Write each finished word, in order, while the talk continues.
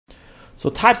So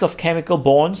types of chemical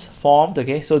bonds formed,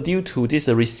 okay, so due to this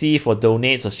receive or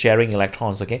donates or sharing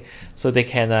electrons, okay, so they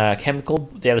can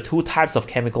there are two types of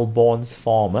chemical bonds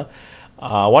formed.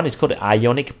 One is called the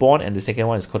ionic bond and the second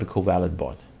one is called the covalent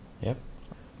bond. Yeah,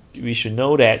 we should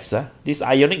know that this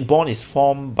ionic bond is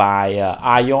formed by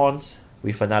ions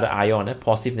with another ion,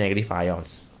 positive negative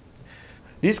ions.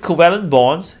 These covalent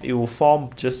bonds, it will form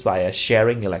just by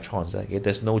sharing electrons. Okay,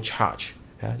 there's no charge.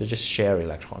 They just share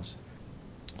electrons.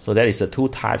 So that is the two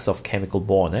types of chemical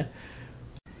bond.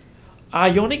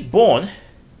 Ionic bond,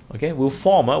 okay, will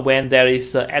form when there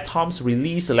is atoms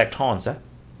release electrons.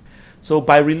 So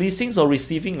by releasing or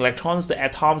receiving electrons, the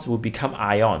atoms will become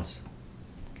ions.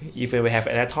 Okay? If we have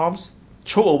atoms,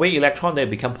 throw away electron, they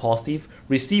become positive.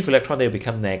 Receive electron, they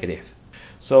become negative.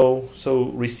 So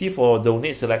receive or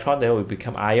donates electron, they will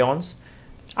become ions.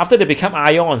 After they become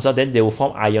ions, then they will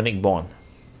form ionic bond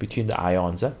between the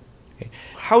ions. Okay.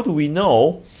 How do we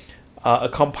know a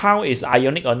compound is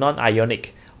ionic or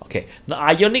non-ionic? Okay, the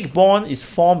ionic bond is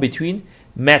formed between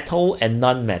metal and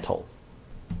non-metal.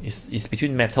 It's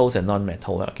between metals and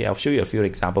non-metal. Okay, I'll show you a few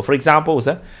examples. For example,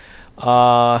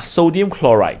 sodium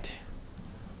chloride.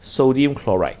 Sodium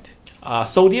chloride.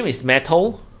 Sodium is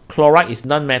metal. Chloride is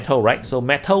non-metal, right? So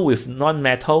metal with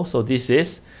non-metal. So this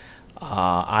is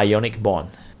ionic bond.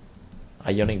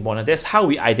 Ionic bond. And that's how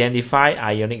we identify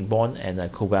ionic bond and a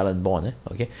covalent bond.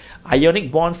 Okay,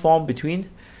 ionic bond formed between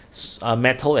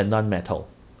metal and non-metal.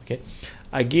 Okay,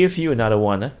 I give you another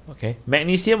one. Okay,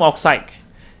 magnesium oxide.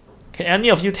 Can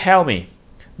any of you tell me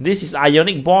this is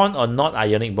ionic bond or not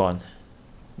ionic bond?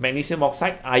 Magnesium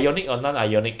oxide, ionic or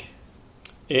non-ionic?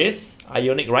 Is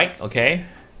ionic, right? Okay,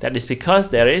 that is because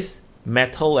there is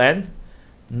metal and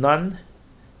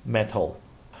non-metal.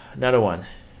 Another one,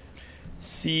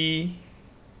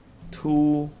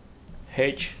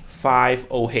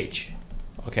 C2H5OH.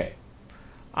 Okay,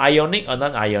 ionic or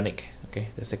non-ionic? Okay,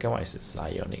 the second one is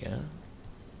ionic.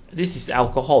 This is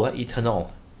alcohol,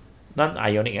 ethanol.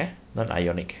 Non-ionic,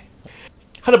 non-ionic.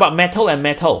 How about metal and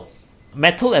metal?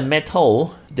 Metal and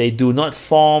metal, they do not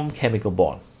form chemical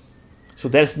bond. So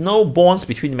there's no bonds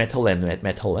between metal and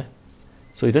metal.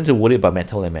 So you don't have to worry about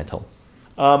metal and metal.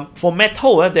 For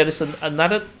metal, there is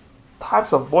another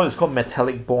types of bond. It's called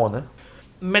metallic bond.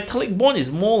 Metallic bond is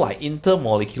more like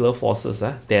intermolecular forces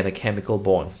than a chemical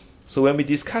bond. So when we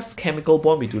discuss chemical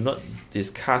bond, we do not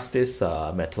discuss this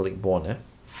metallic bond.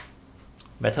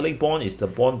 Metallic bond is the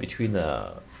bond between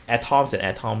atoms and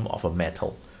atom of a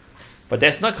metal. But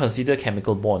that's not considered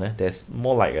chemical bond. That's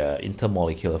more like an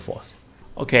intermolecular force.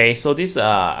 Okay, so this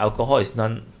alcohol is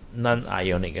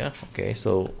non-ionic. Okay,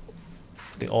 so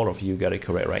I think all of you got it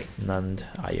correct, right?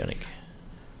 Non-ionic.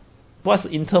 What's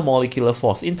intermolecular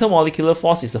force? Intermolecular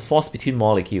force is a force between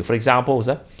molecules. For example,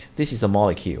 this is a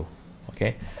molecule.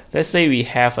 Okay, let's say we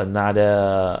have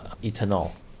another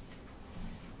ethanol.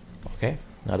 Okay,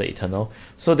 another ethanol.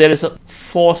 So there is a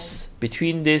force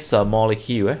between this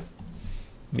molecule,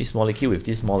 this molecule with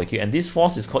this molecule, and this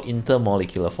force is called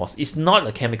intermolecular force. It's not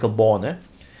a chemical bond.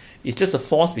 It's just a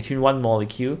force between one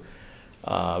molecule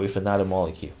with another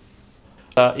molecule.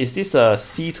 Is this a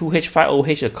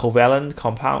C2H5OH a covalent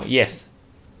compound? Yes.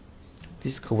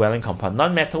 This is covalent compound.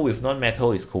 Non-metal with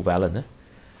non-metal is covalent.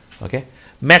 Okay.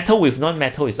 Metal with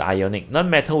non-metal is ionic.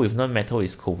 Non-metal with non-metal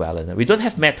is covalent. We don't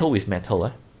have metal with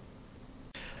metal.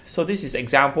 So this is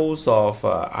examples of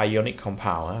ionic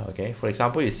compound. Okay. For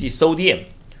example, you see sodium.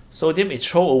 Sodium, it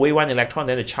throw away one electron,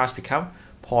 then the charge become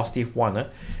positive one.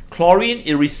 Chlorine,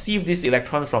 it receives this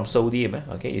electron from sodium.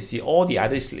 Okay, you see all the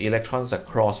other electrons are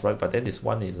crossed, right? But then this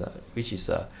one is which is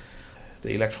the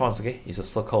electrons. Okay, is a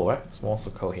circle, small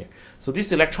circle here. So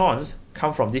these electrons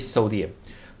come from this sodium.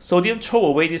 Sodium throw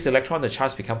away this electron, the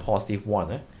charge become positive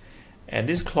one. And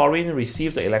this chlorine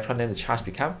receives the electron, then the charge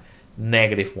become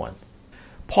negative one.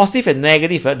 Positive and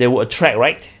negative, they will attract,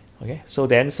 right? Okay, so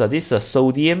then this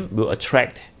sodium will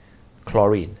attract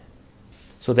chlorine.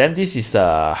 So then this is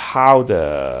how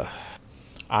the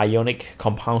ionic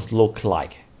compounds look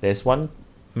like. There's one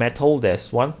metal,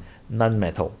 there's one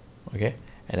non-metal. Okay,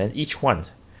 and then each one,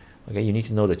 okay, you need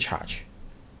to know the charge.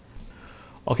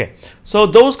 Okay, so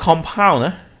those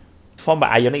compounds formed by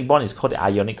ionic bond is called the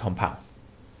ionic compound.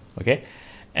 Okay,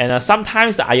 and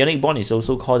sometimes the ionic bond is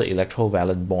also called the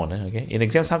electrovalent bond. Okay, in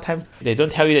exam sometimes they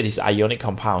don't tell you that it's ionic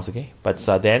compounds. Okay, but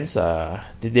then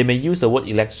they may use the word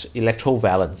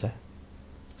electrovalence.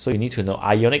 So you need to know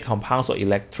ionic compounds or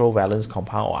electrovalence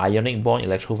compound or ionic bond,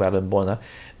 electrovalent bond.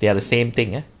 They are the same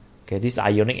thing. Okay, this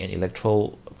ionic and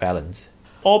electrovalence.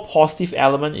 All positive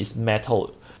element is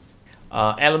metal.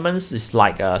 Elements is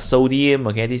like sodium.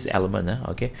 Okay, this element.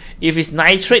 Okay, if it's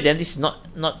nitrate, then this is not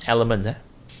element.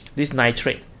 This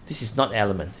nitrate this is not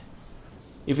element.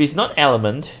 If it's not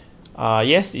element,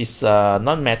 yes, it's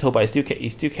non-metal, but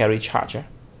it still carry charge.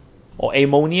 Or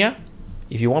ammonia,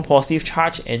 if you want positive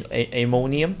charge, and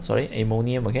ammonium,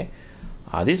 okay.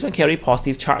 This one carry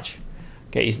positive charge.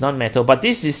 Okay, it's non-metal, but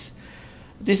this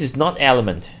is not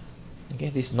element. Okay,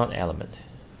 this is not element.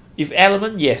 If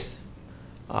element, yes,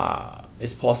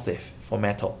 it's positive for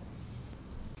metal.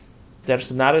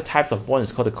 There's another types of bond.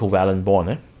 It's called a covalent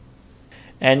bond.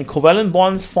 And covalent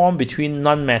bonds form between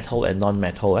non-metal and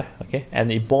non-metal. Okay,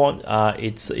 and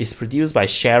it's produced by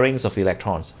sharings of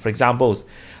electrons. For example,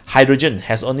 hydrogen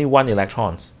has only one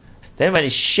electron. Then when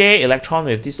it share electron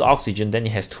with this oxygen, then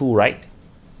it has two, right?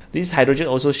 This hydrogen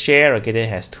also share, okay, then it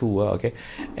has two, okay.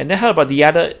 And then how about the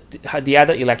other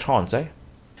electrons, right?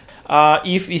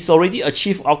 If it's already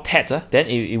achieved octet, then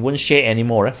it won't share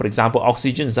anymore. For example,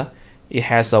 oxygen, it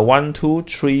has a 1, 2,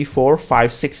 3, 4,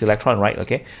 5, 6 electron, right?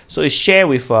 Okay, so it share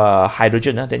with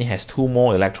hydrogen, then it has two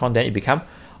more electron, then it become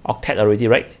octet already,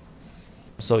 right?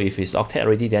 So if it's octet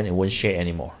already, then it won't share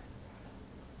anymore.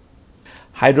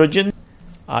 Hydrogen,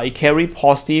 it carry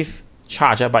positive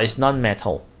charge, but it's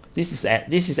non-metal. This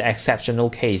is an exceptional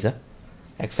case.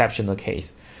 Exceptional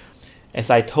case. As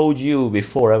I told you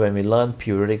before, when we learned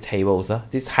periodic tables,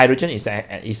 this hydrogen is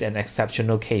an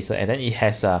exceptional case, and then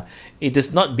it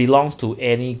does not belong to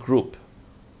any group.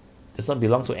 Does not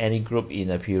belong to any group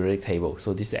in a periodic table.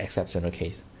 So this is an exceptional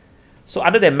case. So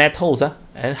other than metals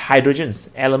and hydrogens,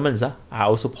 elements are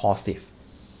also positive.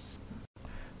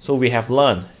 So we have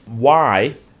learned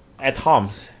why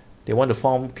atoms, they want to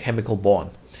form chemical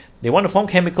bond. They want to form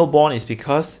chemical bond is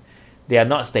because they are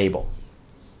not stable.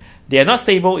 They are not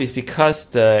stable is because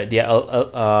their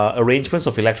arrangements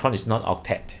of electron is not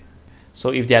octet.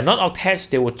 So if they are not octets,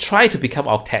 they will try to become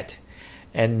octet,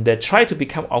 and they try to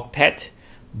become octet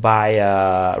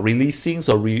by releasing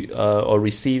or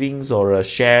receiving or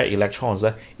share electrons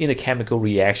in the chemical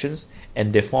reactions,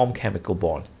 and they form chemical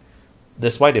bond.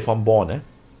 That's why they form bond,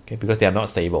 okay, because they are not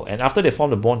stable. And after they form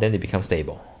the bond, then they become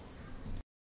stable.